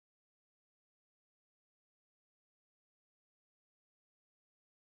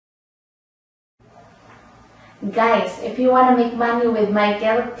Guys, if you want to make money with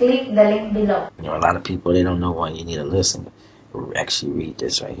Michael, click the link below. A lot of people, they don't know why you need to listen. Actually read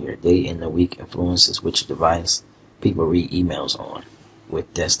this right here. Day in the week influences which device people read emails on,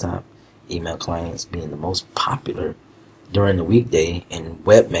 with desktop email clients being the most popular during the weekday and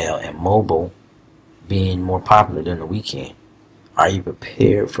webmail and mobile being more popular during the weekend. Are you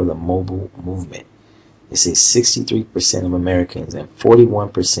prepared for the mobile movement? It says 63% of Americans and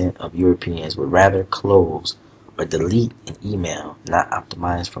 41% of Europeans would rather close or delete an email not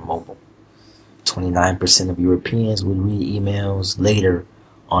optimized for mobile. 29% of Europeans would read emails later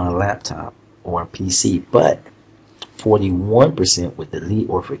on a laptop or a PC, but 41% would delete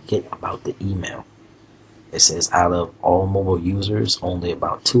or forget about the email. It says out of all mobile users, only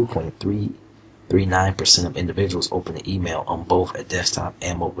about 2.39% of individuals open the email on both a desktop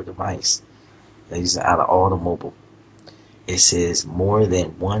and mobile device. These are out of all the mobile. It says more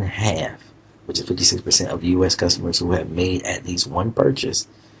than one half, which is 56% of the U.S. customers who have made at least one purchase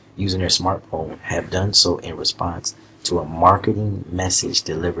using their smartphone have done so in response to a marketing message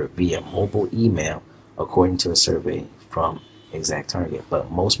delivered via mobile email, according to a survey from ExactTarget.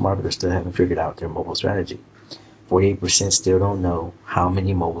 But most marketers still haven't figured out their mobile strategy. 48% still don't know how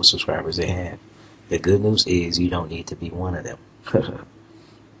many mobile subscribers they have. The good news is you don't need to be one of them.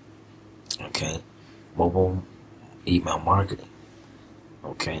 Okay, mobile email marketing.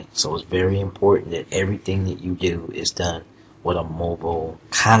 Okay, so it's very important that everything that you do is done with a mobile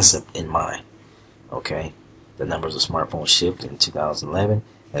concept in mind. Okay, the numbers of smartphones shipped in 2011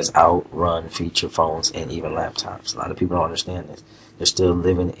 has outrun feature phones and even laptops. A lot of people don't understand this. They're still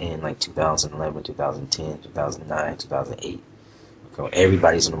living in like 2011, 2010, 2009, 2008. Okay,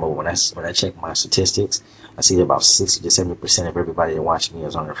 everybody's on the mobile. When I check my statistics, I see that about 60 to 70% of everybody that watches me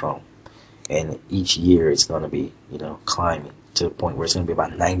is on their phone. And each year it's going to be, climbing to the point where it's going to be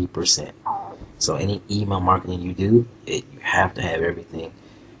about 90%. So any email marketing you do, you have to have everything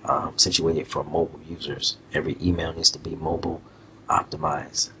situated for mobile users. Every email needs to be mobile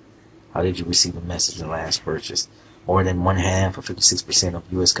optimized. How did you receive a message in the last purchase? More than one half, or 56% of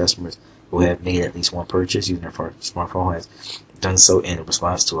U.S. customers who have made at least one purchase using their smartphone has done so in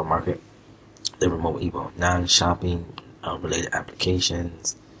response to a market the remote email, non-shopping related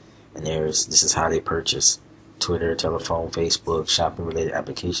applications. And this is how they purchase: Twitter, telephone, Facebook, shopping related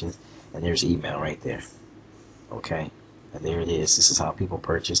applications, and there's email right there. Okay, and there it is. This is how people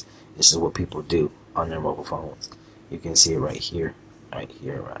purchase. This is what people do on their mobile phones. You can see it right here. Right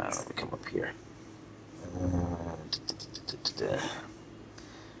here. Let me come up here.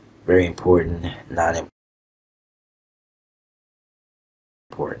 Very important, not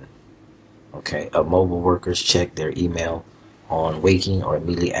important. Okay, mobile workers check their email on waking or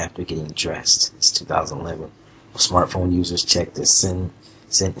immediately after getting dressed. It's 2011. Smartphone users check to send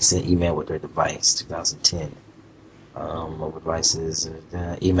email with their device. 2010. Mobile devices.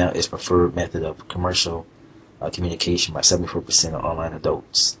 Email is preferred method of commercial communication by 74% of online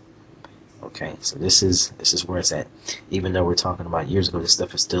adults. Okay, so this is where it's at. Even though we're talking about years ago, this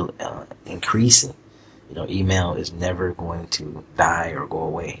stuff is still increasing. Email is never going to die or go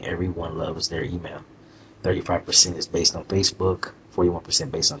away. Everyone loves their email. 35% is based on Facebook,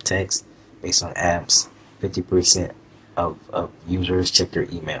 41% based on text, based on apps, 50% of users check their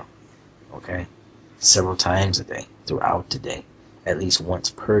email. Okay? Several times a day, throughout the day. At least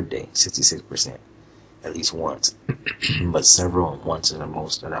once per day, 66%. At least once. But several and once are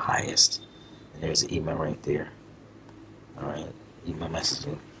the highest. And there's the email right there. Alright, email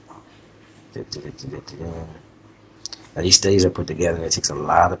messaging. Now these studies are put together, and it takes a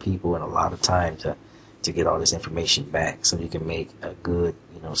lot of people and a lot of time to get all this information back so you can make a good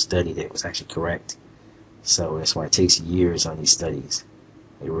study that was actually correct. So that's why it takes years on these studies.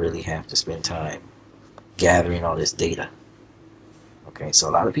 You really have to spend time gathering all this data. Okay, so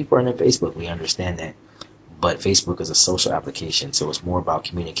a lot of people are on Facebook, we understand that, but Facebook is a social application, so it's more about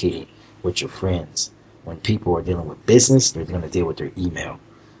communicating with your friends. When people are dealing with business, they're going to deal with their email.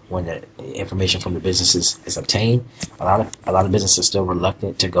 When the information from the businesses is obtained, a lot of businesses are still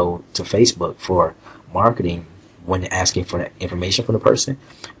reluctant to go to Facebook for marketing when they're asking for that information from the person,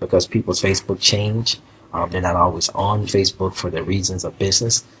 because people's Facebook change. They're not always on Facebook for the reasons of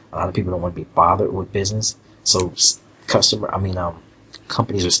business. A lot of people don't want to be bothered with business, so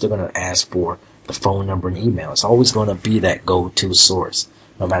companies are still going to ask for the phone number and email. It's always going to be that go-to source,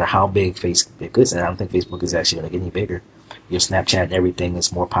 no matter how big Facebook is. And I don't think Facebook is actually going to get any bigger. Your Snapchat and everything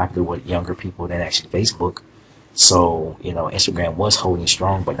is more popular with younger people than actually Facebook. So, Instagram was holding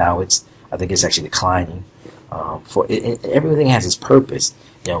strong, but now I think it's actually declining. Everything has its purpose.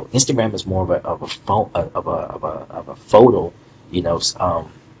 Instagram is more of a photo,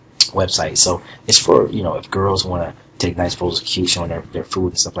 website. So it's for, if girls want to take nice photos of cute showing their food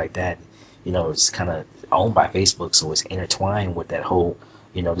and stuff like that. It's kind of owned by Facebook, so it's intertwined with that whole,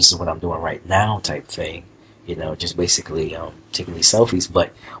 this is what I'm doing right now type thing. Just basically taking these selfies. But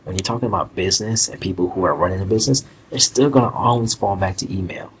when you're talking about business and people who are running a business, they're still going to always fall back to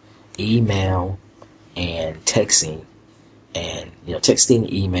email and texting, and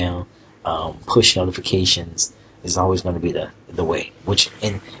texting, email, push notifications is always going to be the way. Which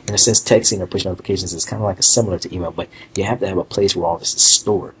in a sense, texting or push notifications is kind of like a similar to email, but you have to have a place where all this is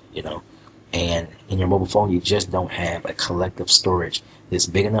stored. And in your mobile phone, you just don't have a collective storage that's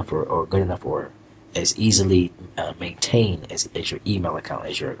big enough or good enough or as easily maintained as your email account,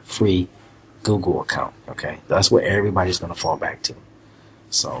 as your free Google account. Okay, that's where everybody's going to fall back to.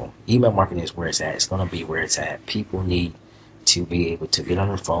 So email marketing is where it's at. It's going to be where it's at. People need to be able to get on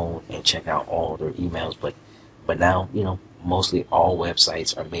their phone and check out all their emails. But now, mostly all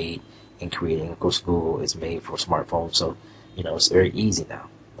websites are made and creating. Of course, Google is made for smartphones. So, it's very easy now.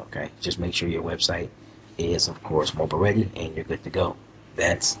 Okay. Just make sure your website is, of course, mobile ready and you're good to go.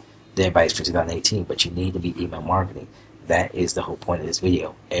 That's the advice for 2018. But you need to be email marketing. That is the whole point of this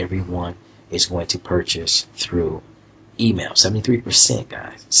video. Everyone is going to purchase through email. 73%,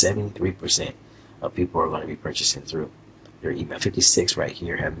 guys. 73% of people are going to be purchasing through their email. 56 right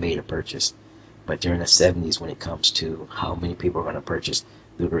here have made a purchase. But during the 70s, when it comes to how many people are going to purchase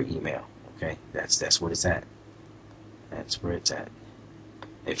through their email, okay, that's what it's at. That's where it's at.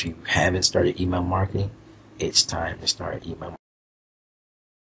 If you haven't started email marketing, it's time to start email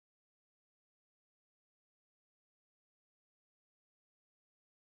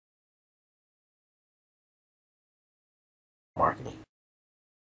marketing.